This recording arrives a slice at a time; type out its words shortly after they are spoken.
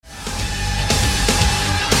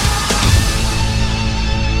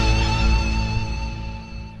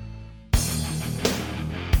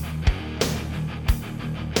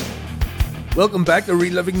Welcome back to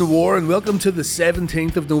Reliving the War and welcome to the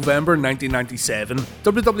 17th of November 1997.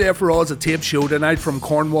 WWF Raw is a taped show tonight from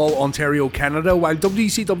Cornwall, Ontario, Canada, while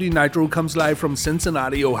WCW Nitro comes live from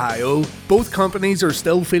Cincinnati, Ohio. Both companies are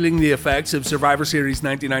still feeling the effects of Survivor Series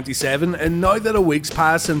 1997, and now that a week's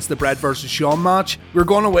passed since the Bret vs. Shawn match, we're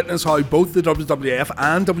going to witness how both the WWF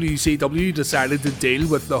and WCW decided to deal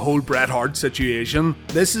with the whole Bret Hart situation.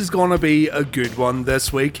 This is going to be a good one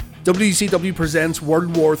this week. WCW presents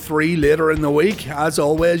World War III later in the week. As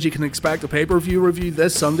always, you can expect a pay-per-view review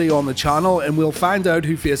this Sunday on the channel, and we'll find out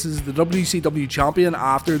who faces the WCW champion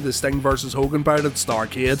after the Sting vs. Hogan bout at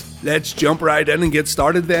Starrcade. Let's jump right in and get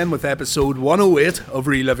started then with episode 108 of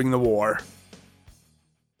Reliving the War.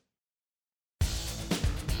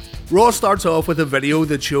 Raw starts off with a video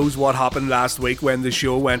that shows what happened last week when the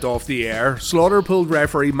show went off the air. Slaughter pulled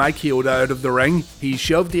referee Mike Chioda out of the ring, he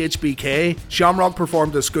shoved HBK, Shamrock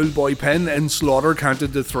performed a schoolboy pin, and Slaughter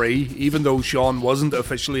counted to 3, even though Shawn wasn't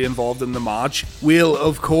officially involved in the match. We'll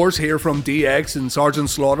of course hear from DX and Sergeant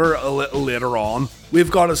Slaughter a little later on. We've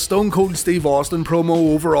got a Stone Cold Steve Austin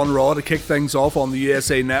promo over on Raw to kick things off on the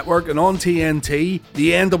USA Network, and on TNT,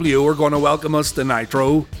 the NWO are going to welcome us to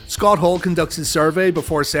Nitro. Scott Hall conducts his survey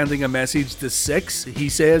before sending a message to Six. He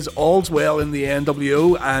says all's well in the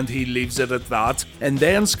NWO and he leaves it at that. And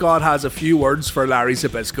then Scott has a few words for Larry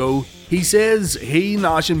Zbyszko. He says he,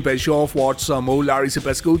 Nash and Bischoff watched some old Larry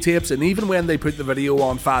Zbyszko tapes, and even when they put the video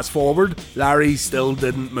on fast forward, Larry still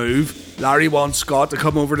didn't move. Larry wants Scott to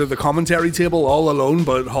come over to the commentary table all alone,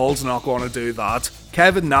 but Hall's not going to do that.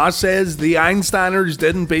 Kevin Nash says the Einsteiners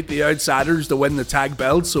didn't beat the Outsiders to win the tag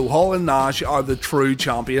belt, so Hall and Nash are the true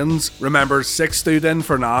champions. Remember, Six stood in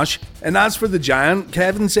for Nash. And as for the Giant,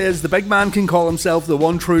 Kevin says the big man can call himself the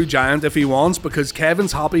one true Giant if he wants, because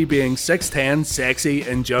Kevin's happy being 6'10", sexy,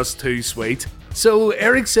 and just too sweet. So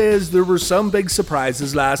Eric says there were some big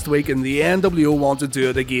surprises last week and the NWO want to do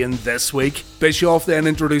it again this week. Bischoff then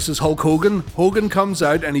introduces Hulk Hogan. Hogan comes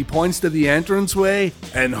out and he points to the entranceway,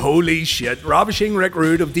 and holy shit, Ravishing Rick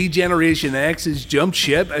Rude of D-Generation X has jumped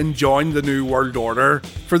ship and joined the New World Order.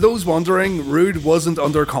 For those wondering, Rude wasn't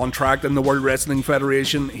under contract in the World Wrestling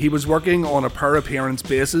Federation. He was working on a per appearance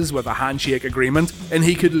basis with a handshake agreement, and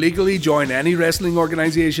he could legally join any wrestling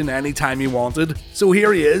organisation anytime he wanted. So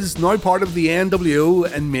here he is, now part of the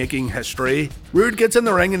NWO and making history. Rude gets in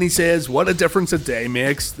the ring and he says what a difference a day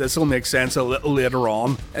makes. This'll make sense a little later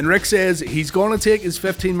on. And Rick says he's going to take his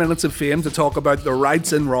 15 minutes of fame to talk about the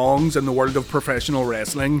rights and wrongs in the world of professional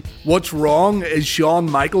wrestling. What's wrong is Shawn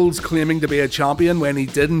Michaels claiming to be a champion when he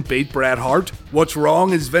didn't beat Bret Hart. What's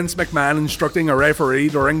wrong is Vince McMahon instructing a referee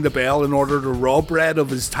to ring the bell in order to rob Bret of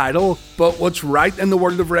his title. But what's right in the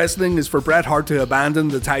world of wrestling is for Bret Hart to abandon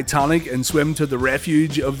the Titanic and swim to the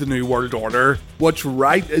refuge of the New World Order. What's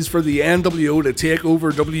right is for the NWO to take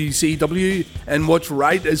over WCW, and what's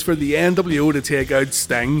right is for the NWO to take out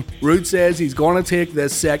Sting. Rude says he's going to take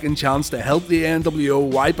this second chance to help the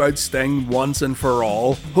NWO wipe out Sting once and for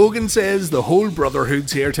all. Hogan says the whole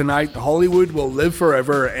brotherhood's here tonight, Hollywood will live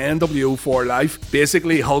forever, NWO for life.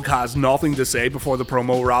 Basically, Hulk has nothing to say before the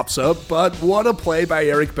promo wraps up, but what a play by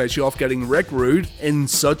Eric Bischoff getting Rick Rude in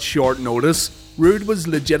such short notice. Rude was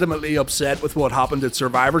legitimately upset with what happened at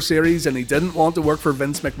Survivor Series and he didn't want to work for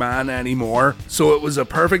Vince McMahon anymore, so it was a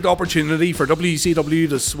perfect opportunity for WCW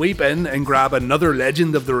to sweep in and grab another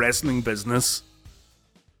legend of the wrestling business.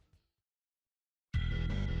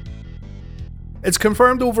 It's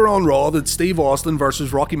confirmed over on Raw that Steve Austin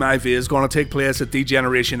vs. Rocky Maivia is going to take place at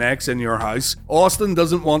D-Generation X in your house. Austin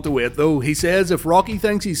doesn't want to wait though. He says if Rocky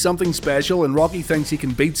thinks he's something special and Rocky thinks he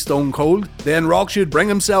can beat Stone Cold, then Rock should bring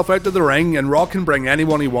himself out to the ring and Rock can bring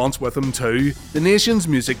anyone he wants with him too. The Nation's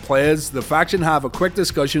music plays, the faction have a quick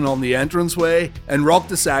discussion on the entranceway, and Rock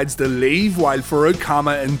decides to leave while Farouk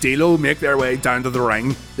Kama and D'Lo make their way down to the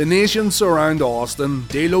ring. The Nation surround Austin.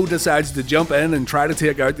 D'Lo decides to jump in and try to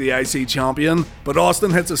take out the IC champion, but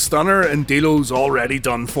Austin hits a stunner and D'Lo's already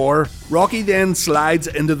done for. Rocky then slides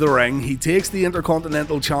into the ring. He takes the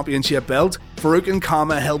Intercontinental Championship belt. Farouk and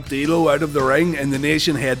Kama help D'Lo out of the ring and the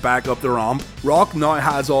Nation head back up the ramp. Rock now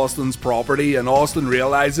has Austin's property and Austin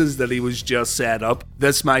realizes that he was just set up.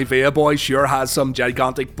 This Maivia boy sure has some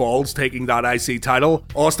gigantic balls taking that IC title.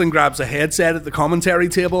 Austin grabs a headset at the commentary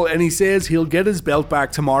table and he says he'll get his belt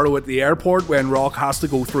back tomorrow at the airport when Rock has to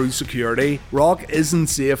go through security. Rock isn't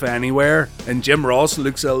safe anywhere and Jim Ross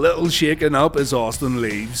looks a little shaken up as Austin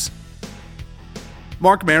leaves.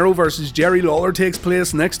 Mark Mero versus Jerry Lawler takes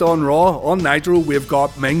place next on Raw. On Nitro, we've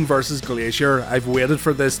got Ming versus Glacier. I've waited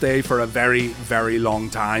for this day for a very, very long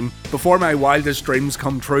time. Before my wildest dreams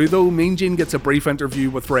come true though, Mean Gene gets a brief interview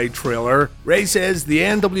with Ray Traylor. Ray says the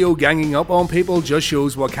NWO ganging up on people just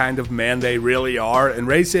shows what kind of men they really are, and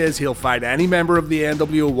Ray says he'll fight any member of the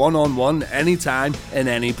NWO one-on-one, anytime, in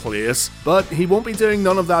any place. But he won't be doing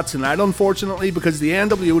none of that tonight, unfortunately, because the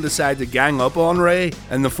NWO decide to gang up on Ray,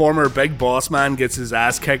 and the former Big Boss Man gets his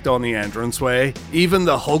ass kicked on the entranceway. Even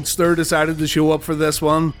the Hulkster decided to show up for this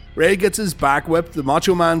one. Ray gets his back whipped, the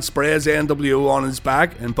Macho Man sprays NWO on his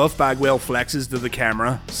back, and Buff Bagwell flexes to the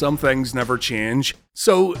camera. Some things never change.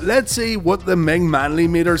 So let's see what the Ming Manly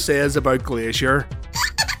meter says about Glacier.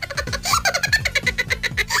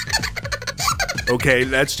 Okay,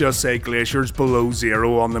 let's just say Glacier's below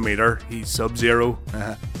 0 on the meter. He's sub-zero.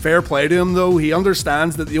 Fair play to him though, he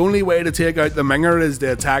understands that the only way to take out the Minger is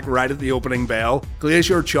to attack right at the opening bell.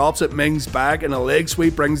 Glacier chops at Ming's back and a leg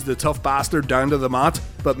sweep brings the tough bastard down to the mat,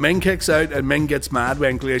 but Ming kicks out and Ming gets mad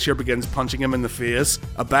when Glacier begins punching him in the face.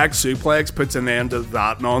 A back suplex puts an end to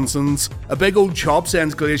that nonsense. A big old chop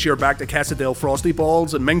sends Glacier back to Quesadilla Frosty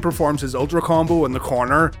Balls and Ming performs his ultra combo in the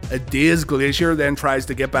corner. A dazed Glacier then tries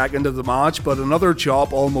to get back into the match, but another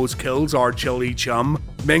chop almost kills our chilly chum.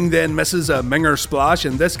 Ming then misses a Minger splash,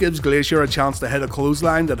 and this gives Glacier a chance to hit a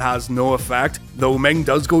clothesline that has no effect, though Ming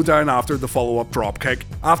does go down after the follow-up dropkick.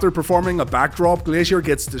 After performing a backdrop, Glacier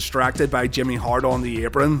gets distracted by Jimmy Hart on the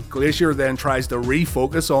apron. Glacier then tries to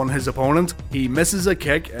refocus on his opponent. He misses a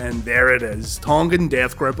kick, and there it is, Tongan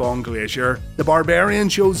Death Grip on Glacier. The Barbarian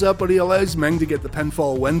shows up, but he allows Ming to get the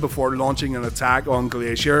pinfall win before launching an attack on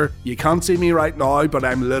Glacier. You can't see me right now, but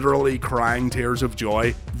I'm literally crying tears of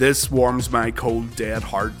joy. This warms my cold dead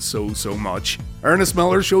heart so much. Ernest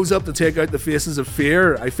Miller shows up to take out the Faces of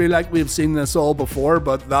Fear. I feel like we've seen this all before,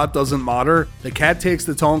 but that doesn't matter. The Cat takes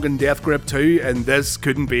the Tongan Death Grip too, and this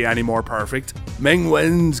couldn't be any more perfect. Ming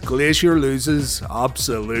wins, Glacier loses.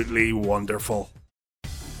 Absolutely wonderful.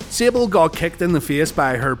 Sable got kicked in the face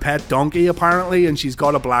by her pet donkey apparently, and she's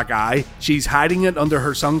got a black eye. She's hiding it under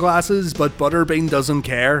her sunglasses, but Butterbean doesn't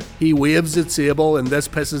care. He waves at Sable and this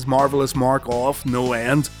pisses Marvelous Mark off no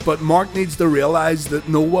end. But Mark needs to realise that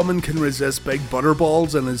no woman can resist big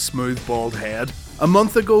butterballs and his smooth bald head. A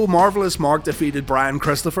month ago, Marvelous Mark defeated Brian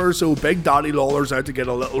Christopher, so Big Daddy Lawler's out to get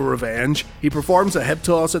a little revenge. He performs a hip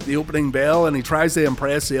toss at the opening bell and he tries to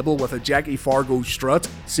impress Sable with a Jackie Fargo strut.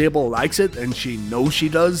 Sable likes it and she knows she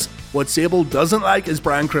does. What Sable doesn't like is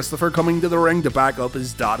Brian Christopher coming to the ring to back up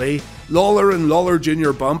his daddy. Lawler and Lawler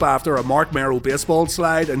Jr. bump after a Mark Mero baseball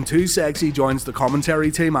slide, and Too Sexy joins the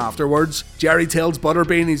commentary team afterwards. Jerry tells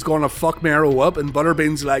Butterbean he's gonna fuck Mero up, and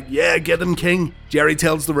Butterbean's like, yeah, get him, King. Jerry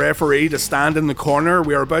tells the referee to stand in the corner.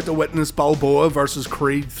 We are about to witness Balboa versus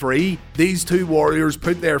Creed 3. These two warriors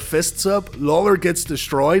put their fists up, Lawler gets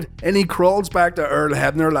destroyed, and he crawls back to Earl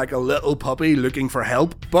Hebner like a little puppy looking for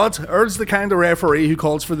help. But Earl's the kind of referee who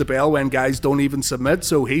calls for the bell when guys don't even submit,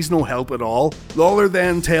 so he's no help at all. Lawler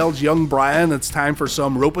then tells young Brian it's time for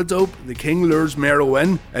some rope-a-dope. The King lures Mero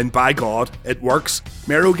in, and by God, it works.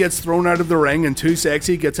 Mero gets thrown out of the ring and Too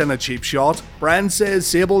Sexy gets in a cheap shot. Brian says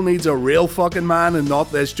Sable needs a real fucking man and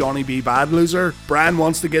not this Johnny B. Bad loser. Brian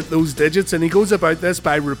wants to get those digits and he goes about this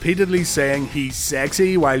by repeatedly saying he's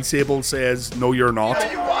sexy while Sable says, no you're not.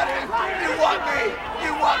 You want it? You want me?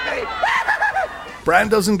 You want me? Brian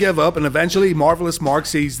doesn't give up, and eventually Marvelous Mark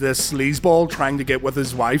sees this sleazeball trying to get with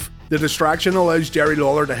his wife. The distraction allows Jerry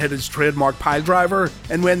Lawler to hit his trademark piledriver,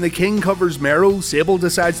 and when the King covers Mero, Sable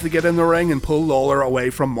decides to get in the ring and pull Lawler away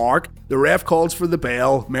from Mark. The ref calls for the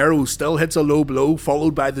bell, Mero still hits a low blow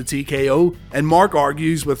followed by the TKO, and Mark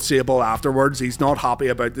argues with Sable afterwards. He's not happy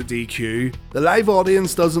about the DQ. The live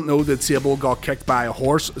audience doesn't know that Sable got kicked by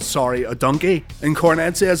a donkey. And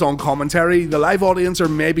Cornette says on commentary, the live audience are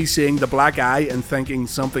maybe seeing the black eye and thinking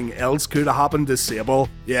something else could have happened to Sable.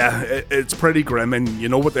 Yeah, it's pretty grim and you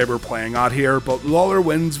know what they were playing at here, but Lawler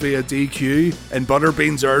wins via DQ, and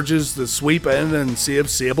Butterbean's urges to sweep in and save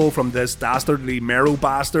Sable from this dastardly Mero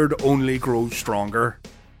bastard only grows stronger.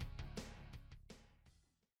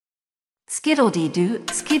 Skiddle-dee-doo,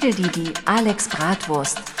 skiddle-dee-dee, Alex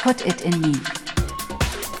Bratwurst, put it in me.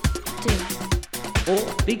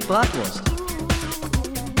 Oh, Big Bratwurst.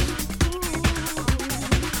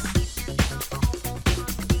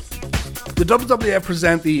 The WWF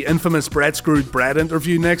present the infamous Bret Screwed Bret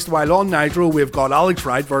interview next, while on Nitro we've got Alex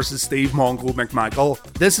Wright versus Steve Mongo McMichael.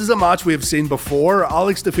 This is a match we have seen before.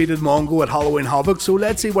 Alex defeated Mongo at Halloween Havoc, so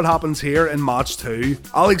let's see what happens here in match 2.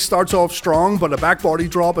 Alex starts off strong, but a back body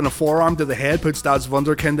drop and a forearm to the head puts Das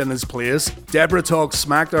Wunderkind in his place. Deborah talks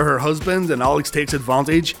smack to her husband and Alex takes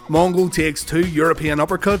advantage. Mongo takes 2 European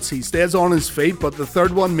uppercuts. He stays on his feet, but the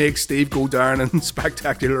third one makes Steve go down in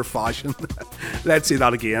spectacular fashion. Let's see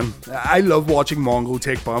that again. I love watching Mongo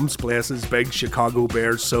take bumps, bless his big Chicago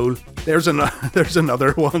Bears soul. There's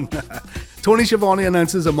another one. Tony Schiavone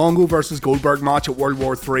announces a Mongo vs Goldberg match at World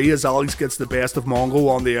War III as Alex gets the best of Mongo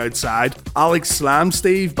on the outside. Alex slams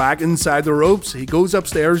Steve back inside the ropes. He goes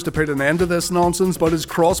upstairs to put an end to this nonsense, but his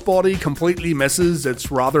crossbody completely misses its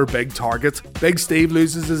rather big target. Big Steve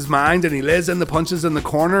loses his mind and he lays in the punches in the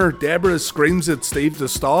corner. Deborah screams at Steve to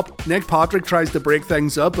stop. Nick Patrick tries to break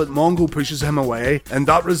things up, but Mongo pushes him away, and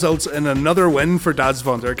that results in another win for Das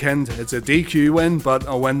Wunderkind. It's a DQ win, but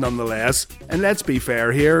a win nonetheless. And let's be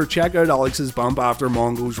fair here, check out Alex's bump after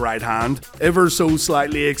Mongo's right hand. Ever so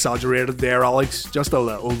slightly exaggerated there, Alex, just a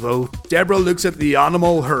little though. Deborah looks at the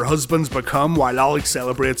animal her husband's become while Alex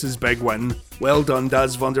celebrates his big win. Well done,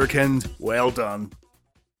 Das Wunderkind, well done.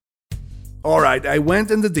 Alright, I went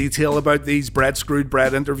into detail about these Bret Screwed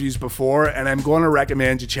Bret interviews before, and I'm going to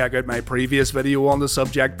recommend you check out my previous video on the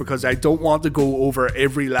subject because I don't want to go over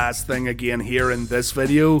every last thing again here in this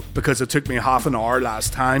video because it took me half an hour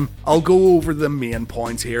last time. I'll go over the main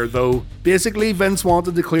points here though. Basically, Vince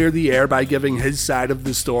wanted to clear the air by giving his side of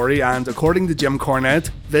the story, and according to Jim Cornette,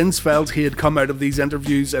 Vince felt he had come out of these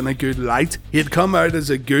interviews in a good light. He had come out as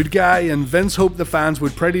a good guy, and Vince hoped the fans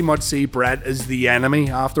would pretty much see Bret as the enemy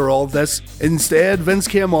after all this. Instead, Vince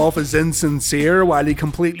came off as insincere while he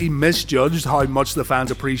completely misjudged how much the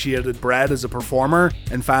fans appreciated Bret as a performer,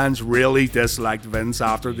 and fans really disliked Vince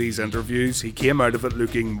after these interviews. He came out of it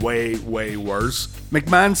looking way worse.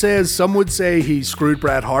 McMahon says some would say he screwed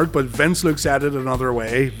Bret Hart, but Vince looks at it another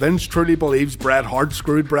way. Vince truly believes Bret Hart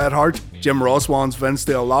screwed Bret Hart. Jim Ross wants Vince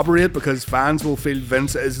to elaborate because fans will feel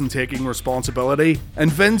Vince isn't taking responsibility.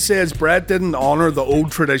 And Vince says Bret didn't honour the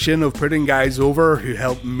old tradition of putting guys over who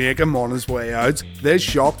helped make him on his way out. This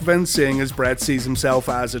shocked Vince, seeing as Bret sees himself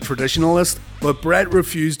as a traditionalist. But Bret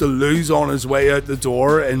refused to lose on his way out the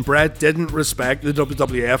door, and Bret didn't respect the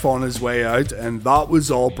WWF on his way out, and that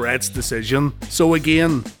was all Bret's decision. So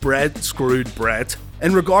again, Bret screwed Bret.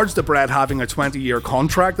 In regards to Bret having a 20-year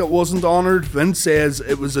contract that wasn't honoured, Vince says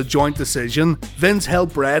it was a joint decision. Vince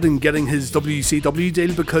helped Bret in getting his WCW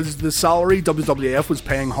deal because the salary WWF was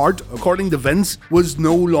paying Hart, according to Vince, was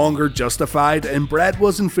no longer justified, and Bret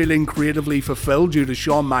wasn't feeling creatively fulfilled due to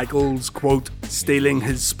Shawn Michaels, quote, stealing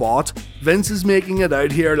his spot. Vince is making it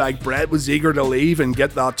out here like Bret was eager to leave and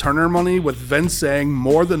get that Turner money, with Vince saying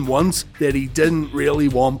more than once that he didn't really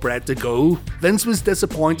want Bret to go. Vince was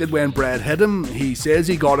disappointed when Bret hit him. He says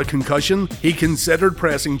he got a concussion. He considered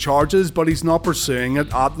pressing charges, but he's not pursuing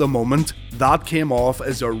it at the moment. That came off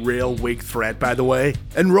as a real weak threat, by the way.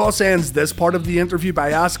 And Ross ends this part of the interview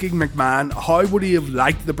by asking McMahon how would he have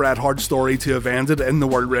liked the Bret Hart story to have ended in the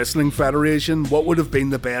World Wrestling Federation, what would have been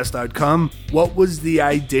the best outcome, what was the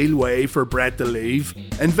ideal way for Bret to leave.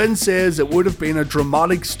 And Vince says it would have been a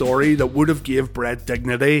dramatic story that would have gave Bret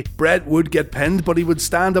dignity. Bret would get pinned, but he would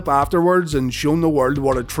stand up afterwards and show the world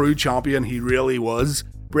what a true champion he really was.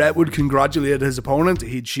 Bret would congratulate his opponent,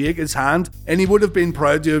 he'd shake his hand, and he would have been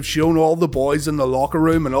proud to have shown all the boys in the locker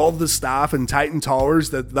room and all the staff in Titan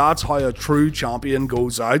Towers that that's how a true champion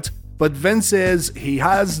goes out. But Vince says he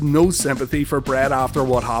has no sympathy for Bret after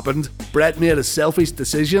what happened. Bret made a selfish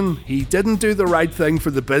decision. He didn't do the right thing for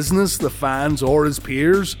the business, the fans, or his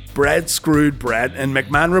peers. Bret screwed Bret, and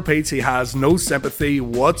McMahon repeats he has no sympathy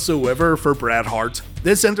whatsoever for Bret Hart.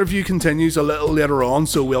 This interview continues a little later on,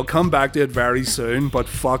 so we'll come back to it very soon, but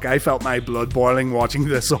fuck, I felt my blood boiling watching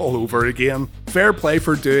this all over again. Fair play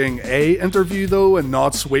for doing a interview though, and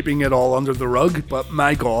not sweeping it all under the rug, but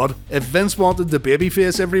my god, if Vince wanted to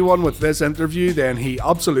babyface everyone with this interview, then he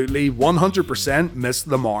absolutely 100% missed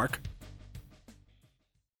the mark.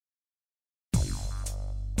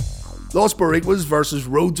 Los Boricuas versus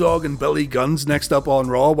Road Dogg and Billy Gunns next up on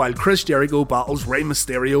Raw, while Chris Jericho battles Rey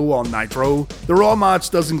Mysterio on Nitro. The Raw match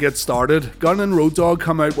doesn't get started. Gunn and Road Dogg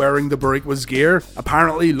come out wearing the Boricuas gear.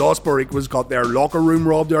 Apparently, Los Boricuas got their locker room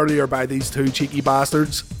robbed earlier by these two cheeky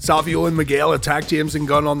bastards. Savio and Miguel attack James and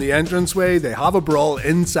Gunn on the entranceway. They have a brawl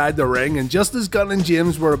inside the ring, and just as Gunn and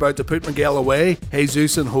James were about to put Miguel away,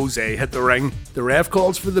 Jesus and Jose hit the ring. The ref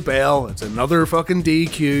calls for the bell. It's another fucking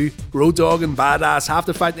DQ. Road Dogg and Badass have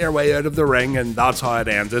to fight their way out out of the ring, and that's how it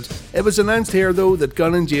ended. It was announced here though that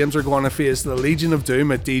Gunn and James are going to face the Legion of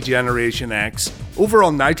Doom at D-Generation X. Over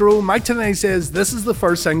on Nitro, Mike Tenay says this is the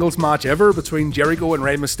first singles match ever between Jericho and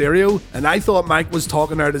Rey Mysterio, and I thought Mike was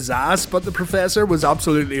talking out his ass, but the professor was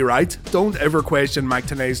absolutely right. Don't ever question Mike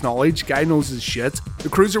Tenay's knowledge, guy knows his shit. The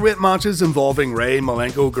cruiserweight matches involving Rey,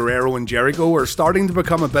 Malenko, Guerrero and Jericho are starting to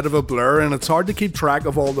become a bit of a blur, and it's hard to keep track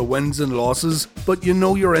of all the wins and losses, but you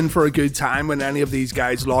know you're in for a good time when any of these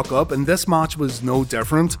guys lock up, and this match was no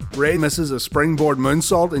different. Rey misses a springboard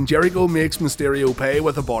moonsault and Jericho makes Mysterio pay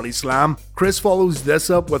with a body slam. Chris follows this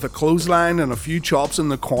up with a clothesline and a few chops in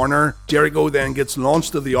the corner. Jericho then gets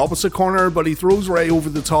launched to the opposite corner, but he throws Rey over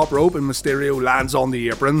the top rope and Mysterio lands on the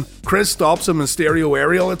apron. Chris stops a Mysterio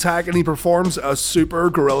aerial attack and he performs a super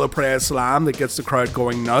gorilla press slam that gets the crowd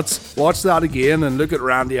going nuts. Watch that again and look at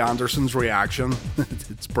Randy Anderson's reaction.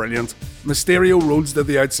 It's brilliant. Mysterio rolls to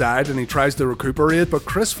the outside and he tries to recuperate, but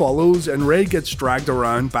Chris follows and Rey gets dragged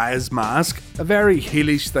around by his mask. A very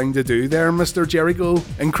heelish thing to do there, Mr. Jericho.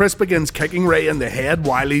 And Chris begins kicking Rey in the head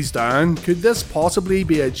while he's down. Could this possibly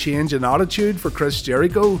be a change in attitude for Chris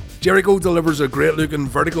Jericho? Jericho delivers a great looking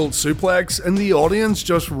vertical suplex and the audience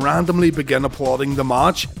just randomly begin applauding the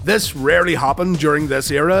match. This rarely happened during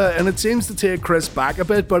this era and it seems to take Chris back a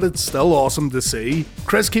bit, but it's still awesome to see.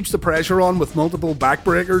 Chris keeps the pressure on with multiple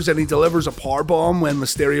backbreakers and he delivers a powerbomb when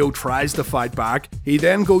Mysterio tries to fight back. He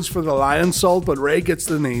then goes for the lion salt, but Rey gets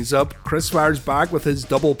the knees up. Chris fires back with his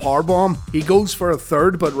double powerbomb. He goes for a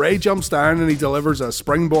third, but Rey jumps down and he delivers a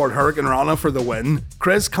springboard Hurricane Rana for the win.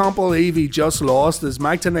 Chris can't believe he just lost, as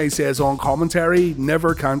Mike Tenay says on commentary,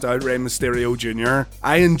 never count out Rey Mysterio Jr.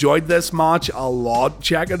 I enjoyed this match a lot.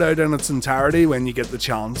 Check it out in its entirety when you get the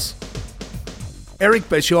chance. Eric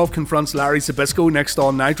Bischoff confronts Larry Zbyszko next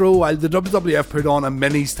on Nitro, while the WWF put on a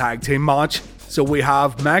Minis tag team match. So we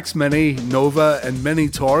have Max Mini, Nova and Mini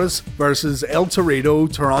Taurus versus El Torito,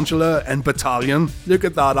 Tarantula and Battalion. Look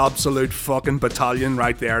at that absolute fucking battalion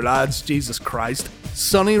right there, lads. Jesus Christ.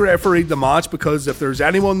 Sonny refereed the match because if there's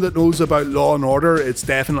anyone that knows about Law and Order, it's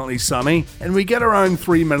definitely Sonny. And we get around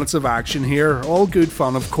 3 minutes of action here. All good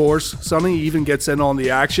fun, of course. Sonny even gets in on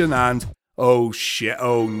the action and... oh shit,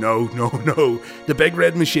 oh no. The big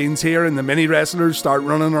red machines here and the mini wrestlers start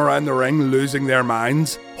running around the ring losing their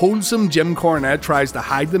minds. Wholesome Jim Cornette tries to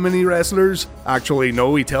hide the mini wrestlers. Actually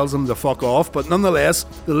no, he tells them to fuck off, but nonetheless,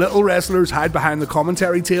 the little wrestlers hide behind the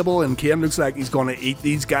commentary table and Kane looks like he's gonna eat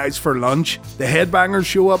these guys for lunch. The headbangers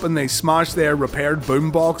show up and they smash their repaired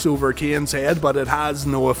boombox over Kane's head, but it has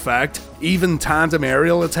no effect. Even tandem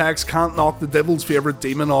aerial attacks can't knock the Devil's favourite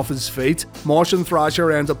demon off his feet. Mosh and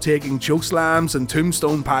Thrasher end up taking chokeslams and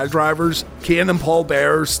tombstone piledrivers. Kane and Paul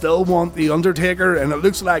Bearer still want The Undertaker, and it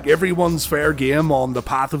looks like everyone's fair game on the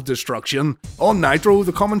path of destruction. On Nitro,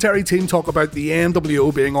 the commentary team talk about the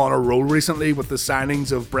NWO being on a roll recently with the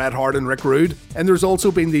signings of Bret Hart and Rick Rude, and there's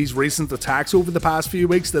also been these recent attacks over the past few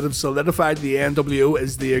weeks that have solidified the NWO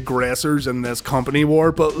as the aggressors in this company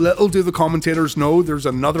war, but little do the commentators know there's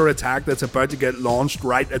another attack that's about to get launched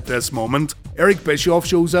right at this moment. Eric Bischoff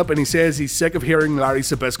shows up and he says he's sick of hearing Larry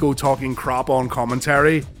Zbyszko talking crap on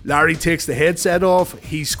commentary. Larry takes the headset off,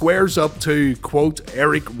 he squares up to, quote,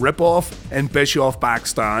 Eric ripoff, and Bischoff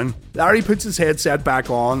backs down. Larry puts his headset back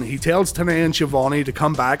on, he tells Tenay and Schiavone to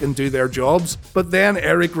come back and do their jobs, but then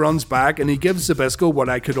Eric runs back and he gives Zbyszko what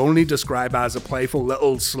I could only describe as a playful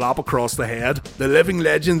little slap across the head. The living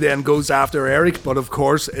legend then goes after Eric, but of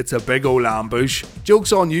course it's a big ol' ambush.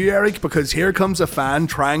 Joke's on you, Eric, because here comes a fan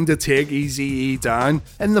trying to take Eazy-E down,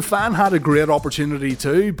 and the fan had a great opportunity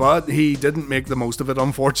too, but he didn't make the most of it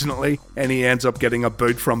unfortunately, and he ends up getting a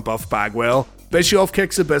boot from Buff Bagwell. Bischoff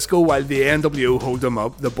kicks Zbyszko while the NWO hold him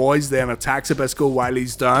up. The boys then attack Zbyszko while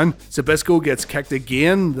he's down. Zbyszko gets kicked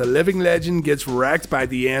again. The living legend gets wrecked by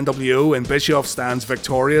the NWO and Bischoff stands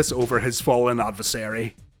victorious over his fallen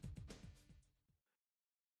adversary.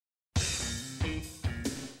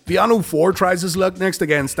 Piano 4 tries his luck next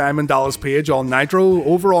against Diamond Dallas Page on Nitro.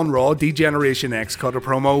 Over on Raw, D-Generation X cut a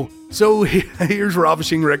promo. So here's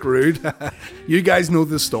Ravishing Rick Rude. You guys know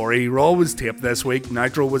the story. Raw was taped this week,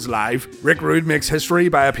 Nitro was live. Rick Rude makes history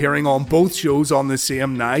by appearing on both shows on the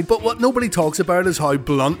same night, but what nobody talks about is how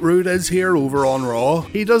blunt Rude is here over on Raw.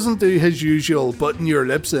 He doesn't do his usual button your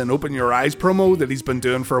lips and open your eyes promo that he's been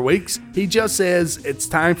doing for weeks. He just says, it's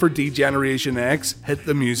time for D-Generation X, hit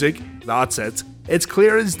the music, that's it. It's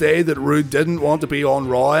clear as day that Rude didn't want to be on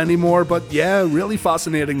Raw anymore, but yeah, really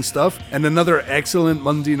fascinating stuff, and another excellent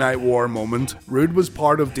Monday Night War moment. Rude was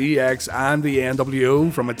part of DX and the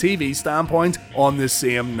NWO from a TV standpoint on the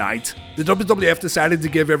same night. The WWF decided to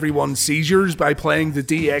give everyone seizures by playing the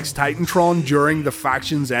DX Titantron during the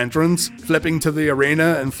faction's entrance, flipping to the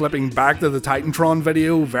arena and flipping back to the Titantron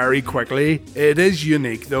video very quickly. It is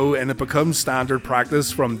unique though, and it becomes standard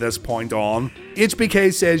practice from this point on.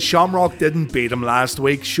 HBK says Shamrock didn't beat him last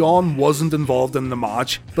week. Shawn wasn't involved in the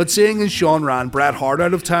match, but seeing as Shawn ran Bret Hart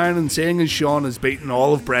out of town and seeing as Shawn has beaten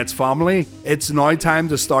all of Bret's family, it's now time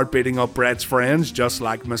to start beating up Bret's friends just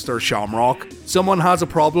like Mr. Shamrock. Someone has a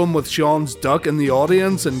problem with Shawn's duck in the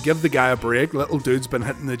audience and give the guy a break, little dude's been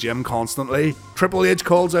hitting the gym constantly. Triple H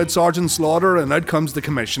calls out Sergeant Slaughter and out comes the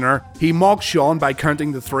commissioner. He mocks Shawn by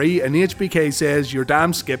counting to 3 and HBK says, "You're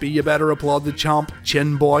damn Skippy, you better applaud the champ,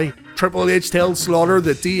 chin boy." Triple H tells Slaughter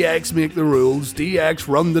that DX make the rules, DX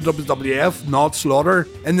run the WWF, not Slaughter.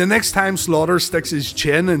 And the next time Slaughter sticks his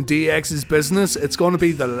chin in DX's business, it's going to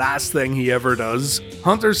be the last thing he ever does.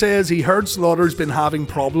 Hunter says he heard Slaughter's been having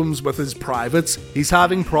problems with his privates. He's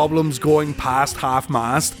having problems going past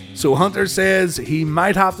half-mast. So Hunter says he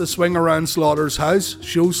might have to swing around Slaughter's house,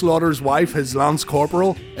 show Slaughter's wife his Lance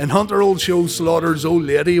Corporal, and Hunter will show Slaughter's old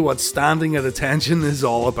lady what standing at attention is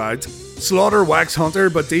all about. Slaughter whacks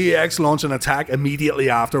Hunter, but DX launch an attack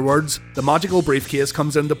immediately afterwards. The magical briefcase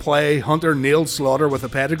comes into play, Hunter nails Slaughter with a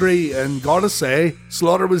pedigree, and gotta say,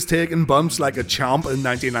 Slaughter was taking bumps like a champ in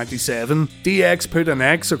 1997. DX put an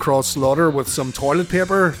X across Slaughter with some toilet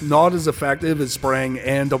paper, not as effective as spraying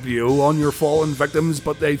NWO on your fallen victims,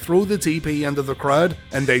 but they throw the TP into the crowd,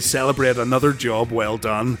 and they celebrate another job well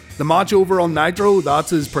done. The match over on Nitro,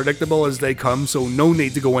 that's as predictable as they come, so no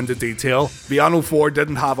need to go into detail. Villano 4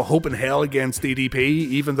 didn't have a hope in hell against DDP,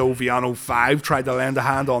 even though Villano 5 tried to lend a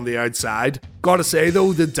hand on the outside. Gotta say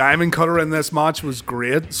though, the Diamond Cutter in this match was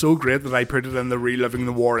great, so great that I put it in the Reliving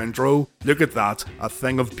the War intro. Look at that, a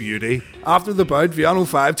thing of beauty. After the bout, Villano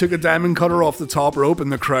 5 took a Diamond Cutter off the top rope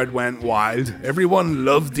and the crowd went wild. Everyone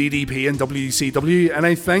loved DDP and WCW, and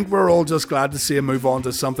I think we're all just glad to see him move on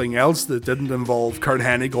to something else that didn't involve Kurt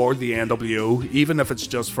Hennig or the NWO, even if it's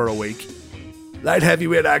just for a week. Light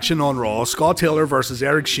heavyweight action on Raw, Scott Taylor versus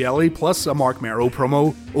Eric Shelley plus a Mark Mero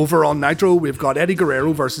promo. Over on Nitro, we've got Eddie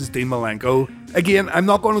Guerrero versus Dean Malenko. Again, I'm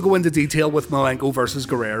not going to go into detail with Malenko versus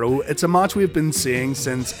Guerrero. It's a match we've been seeing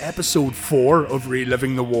since episode 4 of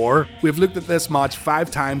Reliving the War. We've looked at this match 5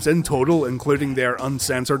 times in total, including their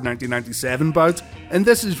uncensored 1997 bout, and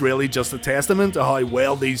this is really just a testament to how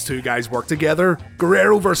well these two guys work together.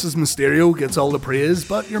 Guerrero versus Mysterio gets all the praise,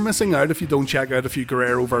 but you're missing out if you don't check out a few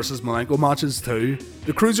Guerrero versus Malenko matches too.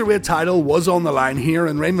 The Cruiserweight title was on the line here,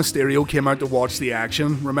 and Rey Mysterio came out to watch the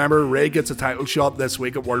action. Remember, Rey gets a title shot this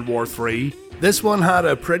week at World War III. This one had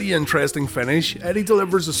a pretty interesting finish. Eddie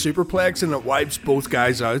delivers a superplex and it wipes both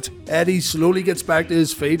guys out. Eddie slowly gets back to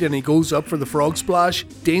his feet and he goes up for the frog splash.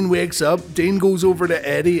 Dean wakes up, Dean goes over to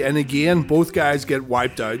Eddie, and again both guys get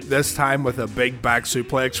wiped out, this time with a big back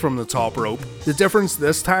suplex from the top rope. The difference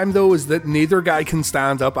this time though is that neither guy can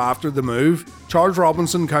stand up after the move. Charles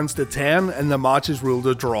Robinson counts to 10 and the match is ruled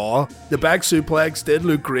a draw. The back suplex did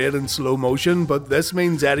look great in slow motion, but this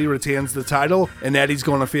means Eddie retains the title and Eddie's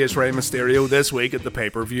going to face Rey Mysterio this week at the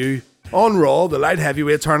pay-per-view. On Raw, the light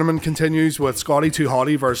heavyweight tournament continues with Scotty 2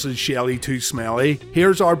 Hotty versus Shelley 2 Smelly.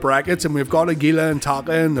 Here's our brackets, and we've got Aguila and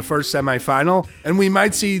Taka in the first semi-final, and we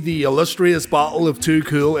might see the illustrious battle of 2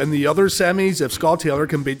 Cool in the other semis if Scott Taylor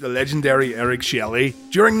can beat the legendary Eric Shelley.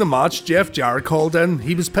 During the match, Jeff Jarrett called in.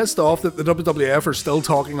 He was pissed off that the WWF are still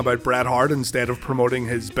talking about Bret Hart instead of promoting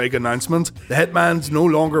his big announcement. The Hitman's no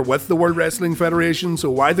longer with the World Wrestling Federation,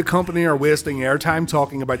 so why the company are wasting airtime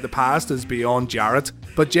talking about the past is beyond Jarrett.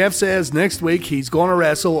 But Jeff says next week he's going to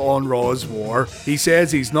wrestle on Raw's War. He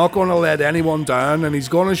says he's not going to let anyone down and he's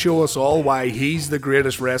going to show us all why he's the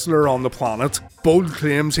greatest wrestler on the planet. Bold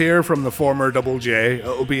claims here from the former Double J.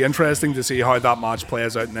 It'll be interesting to see how that match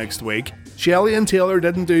plays out next week. Shelley and Taylor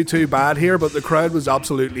didn't do too bad here, but the crowd was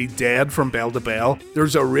absolutely dead from bell to bell.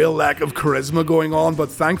 There's a real lack of charisma going on, but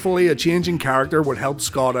thankfully a change in character would help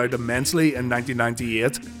Scott out immensely in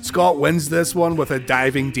 1998. Scott wins this one with a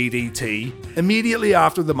diving DDT. Immediately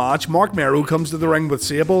after the match, Mark Mero comes to the ring with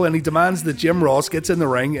Sable and he demands that Jim Ross gets in the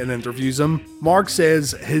ring and interviews him. Mark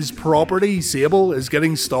says his property, Sable, is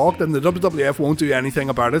getting stalked and the WWF won't do anything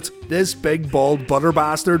about it. This big bald butter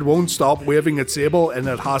bastard won't stop waving at Sable and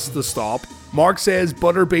it has to stop. Mark says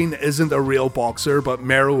Butterbean isn't a real boxer, but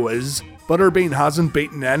Mero is. Butterbean hasn't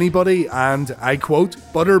beaten anybody, and, I quote,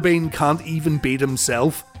 Butterbean can't even beat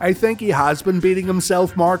himself. I think he has been beating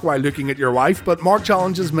himself, Mark, while looking at your wife, but Mark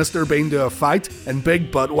challenges Mr. Bean to a fight, and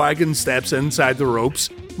Big Buttwagon steps inside the ropes.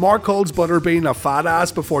 Mark calls Butterbean a fat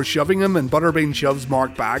ass before shoving him, and Butterbean shoves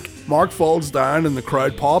Mark back. Mark falls down and the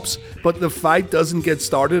crowd pops, but the fight doesn't get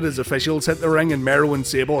started as officials hit the ring and Mero and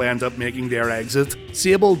Sable end up making their exit.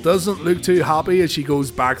 Sable doesn't look too happy as she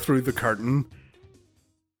goes back through the curtain.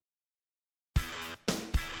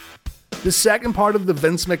 The second part of the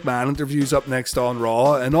Vince McMahon interview's up next on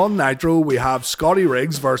Raw, and on Nitro we have Scotty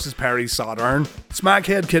Riggs versus Perry Saturn.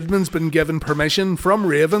 Smackhead Kidman's been given permission from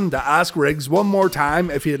Raven to ask Riggs one more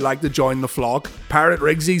time if he'd like to join the flock. Parrot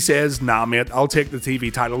Riggsy says, nah mate, I'll take the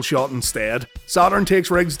TV title shot instead. Saturn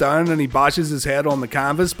takes Riggs down and he bashes his head on the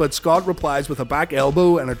canvas, but Scott replies with a back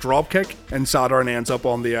elbow and a dropkick, and Saturn ends up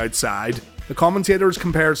on the outside. The commentators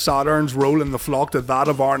compare Saturn's role in the flock to that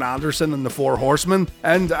of Arn Anderson in the Four Horsemen,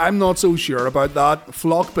 and I'm not so sure about that.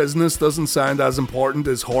 Flock business doesn't sound as important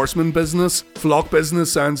as horseman business. Flock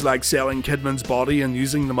business sounds like selling Kidman's body and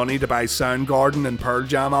using the money to buy Soundgarden and Pearl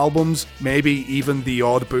Jam albums, maybe even the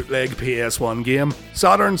odd bootleg PS1 game.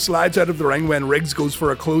 Saturn slides out of the ring when Riggs goes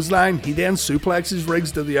for a clothesline. He then suplexes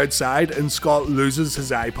Riggs to the outside and Scott loses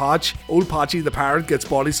his eye patch. Old Patchy the Parrot gets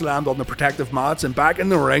body slammed on the protective mats, and back in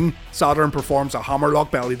the ring, Saturn performs a hammerlock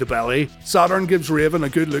belly to belly. Saturn gives Raven a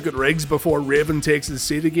good look at Riggs before Raven takes his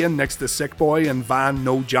seat again next to Sick Boy and Van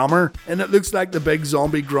No Jammer, and it looks like the big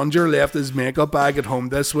zombie grunger left his makeup bag at home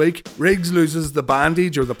this week. Riggs loses the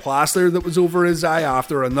bandage or the plaster that was over his eye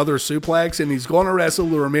after another suplex, and he's gonna wrestle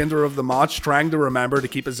the remainder of the match trying to remember to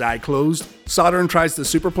keep his eye closed. Saturn tries to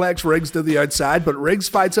superplex Riggs to the outside, but Riggs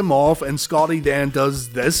fights him off, and Scotty then does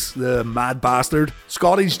this, the mad bastard.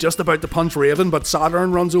 Scotty's just about to punch Raven, but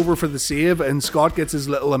Saturn runs over for the save, and Scott gets his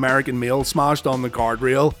little American male smashed on the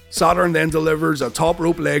guardrail. Saturn then delivers a top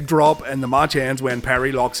rope leg drop, and the match ends when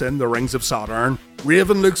Perry locks in the rings of Saturn.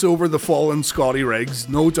 Raven looks over the fallen Scotty Riggs,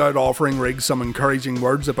 no doubt offering Riggs some encouraging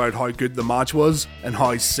words about how good the match was and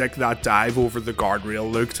how sick that dive over the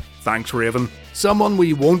guardrail looked. Thanks, Raven. Someone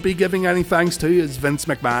we won't be giving any thanks to is Vince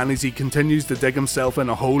McMahon as he continues to dig himself in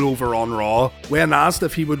a hole over on Raw. When asked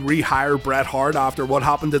if he would rehire Bret Hart after what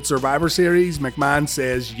happened at Survivor Series, McMahon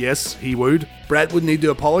says yes, he would. Bret would need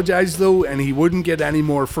to apologise though, and he wouldn't get any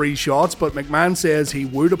more free shots, but McMahon says he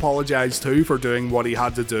would apologise too for doing what he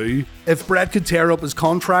had to do. If Bret could tear up his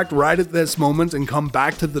contract right at this moment and come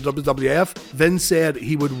back to the WWF, Vince said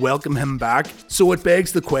he would welcome him back. So it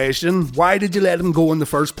begs the question, why did you let him go in the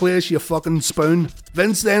first place, you fucking spoon?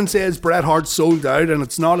 Vince then says Bret Hart sold out and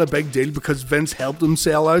it's not a big deal because Vince helped him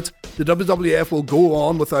sell out. The WWF will go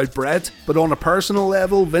on without Bret, but on a personal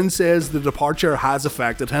level, Vince says the departure has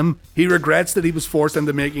affected him. He regrets that he was forced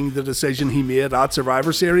into making the decision he made at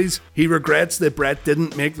Survivor Series. He regrets that Bret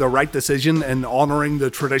didn't make the right decision in honouring the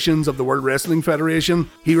traditions of the World Wrestling Federation.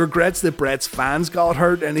 He regrets that Bret's fans got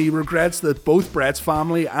hurt, and he regrets that both Bret's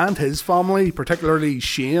family and his family, particularly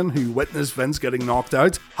Shane, who witnessed Vince getting knocked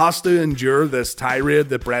out, has to endure this tirade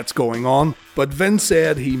that Bret's going on. But Vince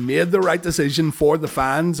said he made the right decision for the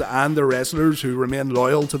fans and the wrestlers who remain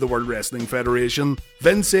loyal to the World Wrestling Federation.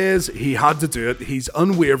 Vince says he had to do it. He's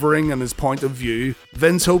unwavering in his point of view.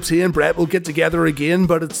 Vince hopes he and Bret will get together again,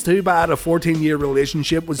 but it's too bad a 14-year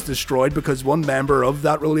relationship was destroyed because one member of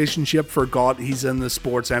that relationship forgot he's in the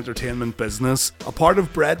sports entertainment business. A part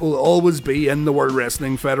of Bret will always be in the World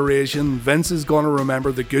Wrestling Federation. Vince is going to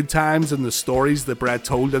remember the good times and the stories that Bret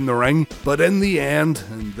told in the ring, but in the end,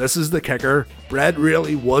 and this is the kicker, Bret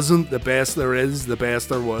really wasn't the best there is, the best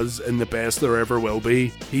there was, and the best there ever will be.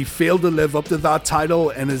 He failed to live up to that title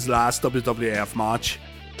in his last WWF match.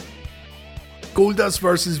 Goldust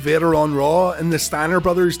vs Vader on Raw, and the Steiner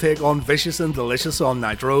brothers take on Vicious and Delicious on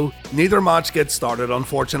Nitro. Neither match gets started,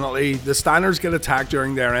 unfortunately. The Steiners get attacked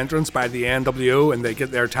during their entrance by the NWO and they get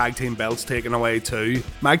their tag team belts taken away too.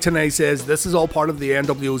 Mike Tenay says this is all part of the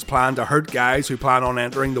NWO's plan to hurt guys who plan on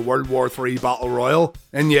entering the World War III Battle Royal.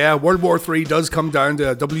 And yeah, World War III does come down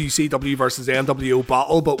to a WCW vs NWO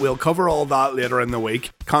battle, but we'll cover all that later in the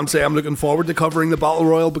week. Can't say I'm looking forward to covering the Battle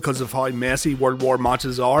Royal because of how messy World War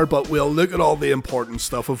matches are, but we'll look at all the important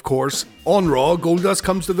stuff, of course. On Raw, Goldust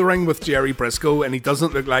comes to the ring with Jerry Briscoe, and he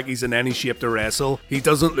doesn't look like he's in any shape to wrestle. He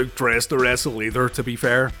doesn't look dressed to wrestle either, to be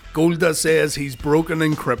fair. Goldust says he's broken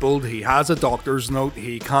and crippled, he has a doctor's note,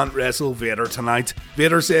 he can't wrestle Vader tonight.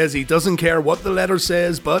 Vader says he doesn't care what the letter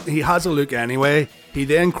says, but he has a look anyway. He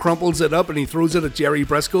then crumples it up and he throws it at Jerry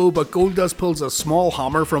Briscoe, but Goldust pulls a small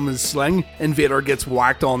hammer from his sling and Vader gets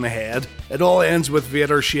whacked on the head. It all ends with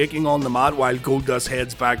Vader shaking on the mat while Goldust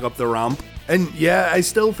heads back up the ramp. And yeah, I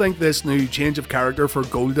still think this new change of character for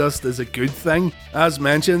Goldust is a good thing. As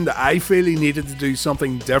mentioned, I feel he needed to do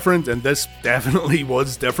something different, and this definitely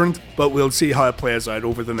was different, but we'll see how it plays out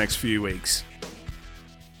over the next few weeks.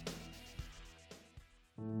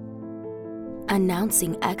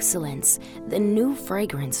 Announcing excellence, the new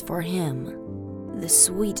fragrance for him. The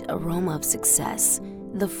sweet aroma of success,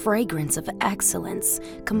 the fragrance of excellence,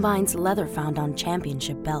 combines leather found on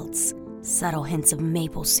championship belts, subtle hints of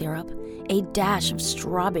maple syrup, a dash of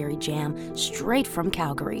strawberry jam straight from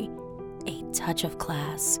Calgary, a touch of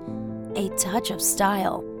class, a touch of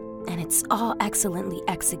style, and it's all excellently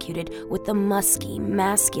executed with the musky,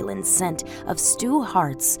 masculine scent of Stu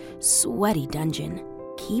Hart's Sweaty Dungeon.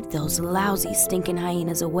 Keep those lousy stinking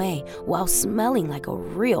hyenas away while smelling like a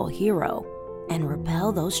real hero, and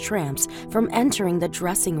repel those tramps from entering the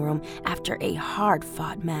dressing room after a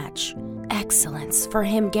hard-fought match. Excellence for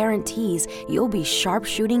him guarantees you'll be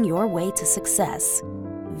sharpshooting your way to success.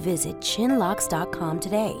 Visit chinlocks.com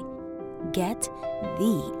today. Get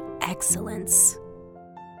the excellence.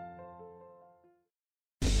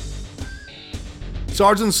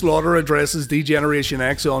 Sergeant Slaughter addresses D-Generation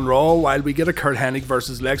X on Raw, while we get a Curt Hennig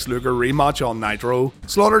vs Lex Luger rematch on Nitro.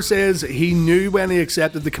 Slaughter says he knew when he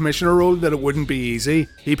accepted the commissioner role that it wouldn't be easy.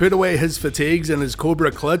 He put away his fatigues and his Cobra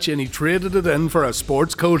clutch and he traded it in for a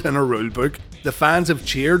sports coat and a rulebook. The fans have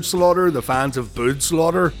cheered Slaughter, the fans have booed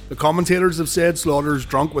Slaughter. The commentators have said Slaughter's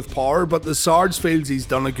drunk with power, but the Sarge feels he's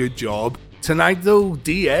done a good job. Tonight though,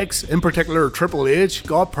 DX, in particular Triple H,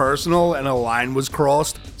 got personal and a line was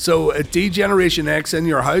crossed. So at D-Generation X in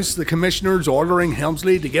your house, the commissioner's ordering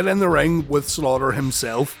Helmsley to get in the ring with Slaughter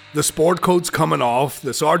himself. The sport coat's coming off,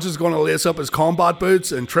 the Sarge is going to lace up his combat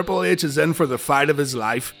boots, and Triple H is in for the fight of his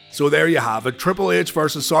life. So there you have it, Triple H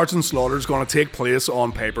vs Sergeant Slaughter is going to take place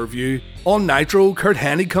on pay-per-view. On Nitro, Curt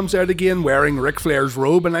Hennig comes out again wearing Ric Flair's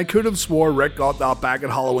robe, and I could have swore Rick got that back at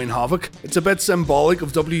Halloween Havoc. It's a bit symbolic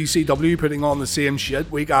of WCW putting on the same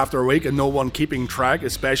shit week after week and no one keeping track,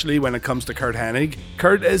 especially when it comes to Curt Hennig.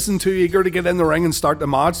 Curt isn't too eager to get in the ring and start the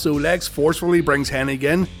match, so Lex forcefully brings Hennig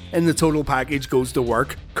in, and the total package goes to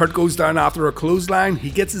work. Curt goes down after a clothesline, he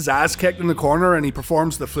gets his ass kicked in the corner and he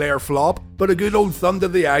performs the Flair flop, but a good old thumb to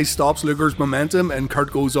the eye stops Luger's momentum and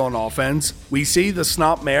Curt goes on offense. We see the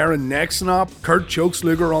snap mare and neck snap, Curt chokes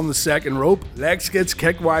Luger on the second rope, Lex gets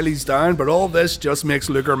kicked while he's down, but all this just makes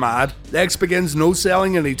Luger mad. Lex begins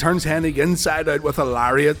no-selling and he turns Hennig inside out with a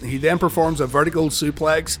lariat. He then performs a vertical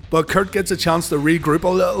suplex, but Curt gets a chance to regroup a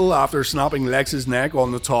little after snapping Lex's neck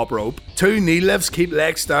on the top rope. Two knee lifts keep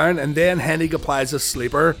Lex down and then Hennig applies a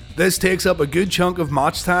sleeper. This takes up a good chunk of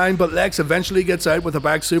match time, but Lex eventually gets out with a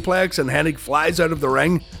back suplex and Hennig flies out of the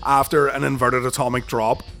ring after an inverted atomic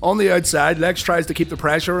drop. On the outside, Lex tries to keep the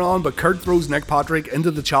pressure on, but Curt throws Nick Patrick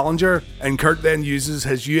into the challenger, and Curt then uses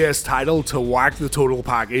his US title to whack the total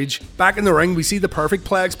package. Back in the ring, we see the perfect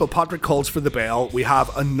plex, but Patrick calls for the bell. We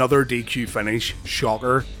have another DQ finish.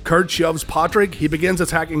 Shocker. Curt shoves Patrick, he begins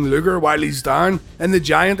attacking Luger while he's down, and the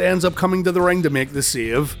Giant ends up coming to the ring to make the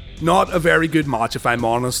save. Not a very good match if I'm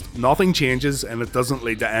honest. Nothing changes and it doesn't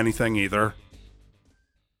lead to anything either.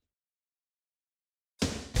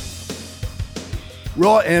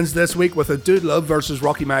 Raw ends this week with a Dude Love vs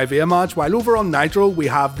Rocky Maivia match, while over on Nitro we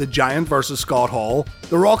have The Giant vs Scott Hall.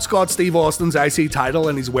 The Rock's got Steve Austin's IC title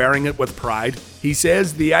and he's wearing it with pride. He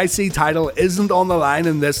says the IC title isn't on the line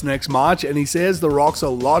in this next match, and he says The Rock's a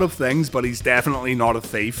lot of things, but he's definitely not a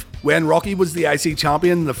thief. When Rocky was the IC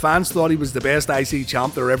champion, the fans thought he was the best IC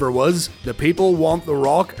champ there ever was. The people want The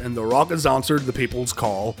Rock, and The Rock has answered the people's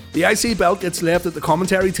call. The IC belt gets left at the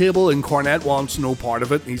commentary table, and Cornette wants no part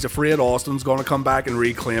of it. He's afraid Austin's gonna come back and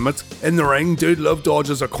reclaim it. In the ring, Dude Love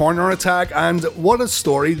dodges a corner attack, and what a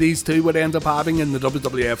story these two would end up having in the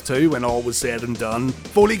WWF too when all was said and done.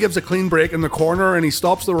 Foley gives a clean break in the corner and he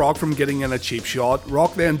stops The Rock from getting in a cheap shot.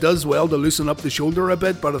 Rock then does well to loosen up the shoulder a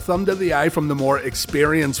bit, but a thumb to the eye from the more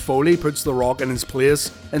experienced Foley puts The Rock in his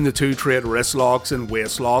place, and the two trade wrist locks and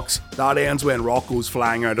waist locks. That ends when Rock goes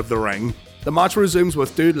flying out of the ring. The match resumes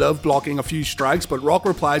with Dude Love blocking a few strikes, but Rock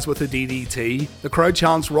replies with a DDT. The crowd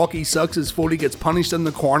chants Rocky sucks as Foley gets punished in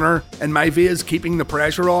the corner, and Maivia is keeping the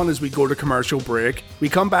pressure on as we go to commercial break. We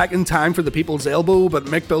come back in time for the People's Elbow, but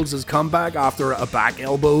Mick builds his comeback after a back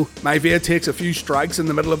elbow. Maivia takes a few strikes in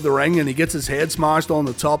the middle of the ring and he gets his head smashed on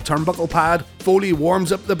the top turnbuckle pad. Foley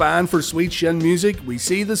warms up the band for Sweet Chin music, we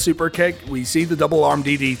see the super kick, we see the double arm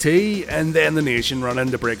DDT, and then the Nation run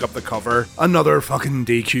in to break up the cover. Another fucking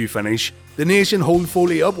DQ finish. The Nation hold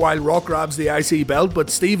Foley up while Rock grabs the IC belt, but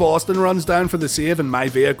Steve Austin runs down for the save and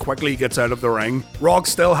Maivia quickly gets out of the ring. Rock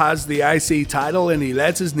still has the IC title and he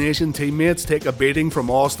lets his Nation teammates take a beating from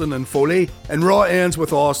Austin and Foley, and Raw ends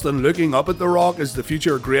with Austin looking up at the Rock as the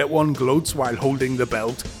future Great One gloats while holding the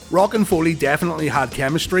belt. Rock and Foley definitely had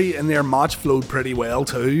chemistry and their match flowed pretty well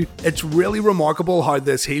too. It's really remarkable how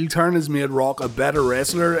this heel turn has made Rock a better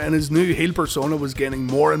wrestler and his new heel persona was gaining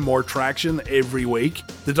more and more traction every week.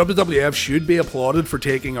 The WWF should be applauded for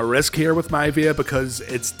taking a risk here with Maivia because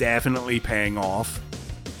it's definitely paying off.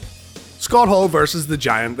 Scott Hall versus the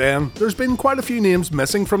Giant then. There's been quite a few names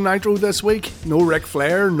missing from Nitro this week. No Ric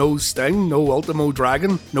Flair, no Sting, no Ultimo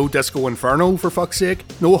Dragon, no Disco Inferno for fuck's sake,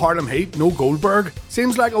 no Harlem Heat, no Goldberg.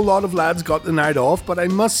 Seems like a lot of lads got the night off, but I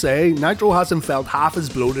must say, Nitro hasn't felt half as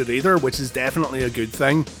bloated either, which is definitely a good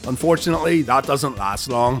thing. Unfortunately, that doesn't last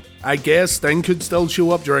long. I guess Sting could still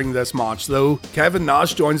show up during this match though. Kevin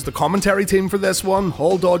Nash joins the commentary team for this one.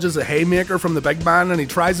 Hall dodges a haymaker from the big man and he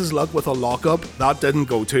tries his luck with a lockup. That didn't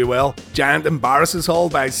go too well. Giant embarrasses Hall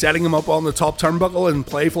by setting him up on the top turnbuckle and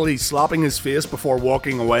playfully slapping his face before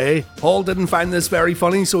walking away. Hall didn't find this very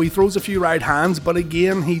funny, so he throws a few right hands, but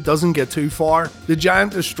again he doesn't get too far. The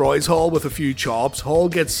Giant destroys Hall with a few chops. Hall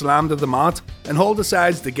gets slammed to the mat and Hall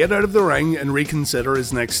decides to get out of the ring and reconsider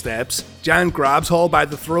his next steps. Giant grabs Hall by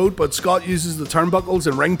the throat, but Scott uses the turnbuckles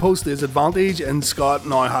and ring post to his advantage and Scott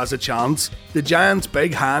now has a chance. The Giant's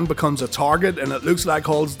big hand becomes a target and it looks like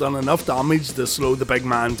Hall's done enough damage to slow the big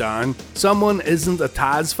man down. Someone isn't a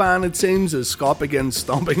Taz fan it seems as Scott begins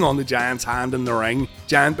stomping on the Giant's hand in the ring.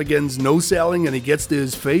 Giant begins no-selling and he gets to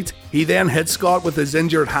his feet. He then hits Scott with his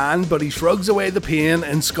injured hand, but he shrugs away the pain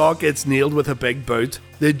and Scott gets nailed with a big boot.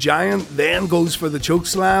 The Giant then goes for the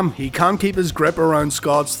chokeslam. He can't keep his grip around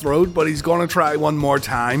Scott's throat, but he's gonna try one more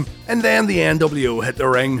time. And then the NWO hit the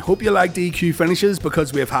ring. Hope you like DQ finishes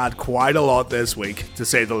because we've had quite a lot this week, to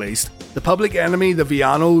say the least. The Public Enemy, the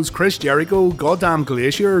Villanos, Chris Jericho, Goddamn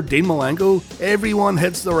Glacier, Dean Malenko, everyone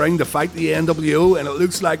hits the ring to fight the NWO and it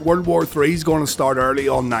looks like World War III is gonna start early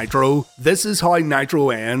on Nitro. This is how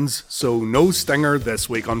Nitro ends, so no Stinger this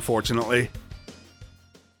week unfortunately.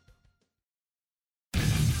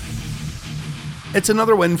 It's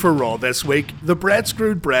another win for Raw this week. The Bret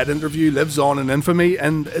Screwed Bret interview lives on in infamy,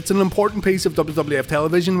 and it's an important piece of WWF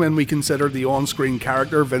television when we consider the on-screen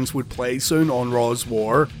character Vince would play soon on Raw's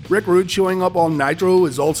War. Rick Rude showing up on Nitro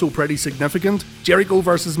is also pretty significant. Jericho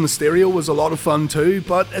vs Mysterio was a lot of fun too,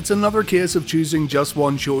 but it's another case of choosing just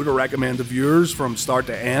one show to recommend to viewers from start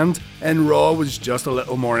to end, and Raw was just a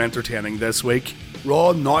little more entertaining this week.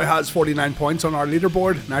 Raw now has 49 points on our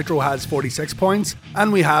leaderboard, Nitro has 46 points,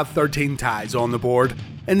 and we have 13 ties on the board.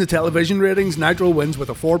 In the television ratings, Nitro wins with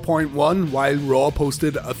a 4.1, while Raw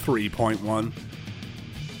posted a 3.1.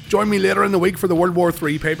 Join me later in the week for the World War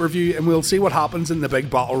III pay-per-view and we'll see what happens in the big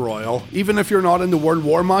battle royal. Even if you're not into World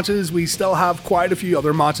War matches, we still have quite a few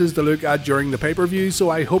other matches to look at during the pay-per-view, so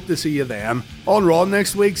I hope to see you then. On Raw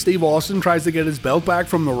next week, Steve Austin tries to get his belt back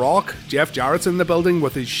from The Rock, Jeff Jarrett's in the building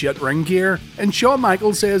with his shit ring gear, and Shawn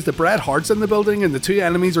Michaels says that Bret Hart's in the building and the two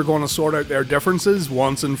enemies are going to sort out their differences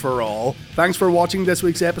once and for all. Thanks for watching this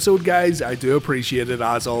week's episode guys, I do appreciate it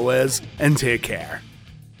as always, and take care.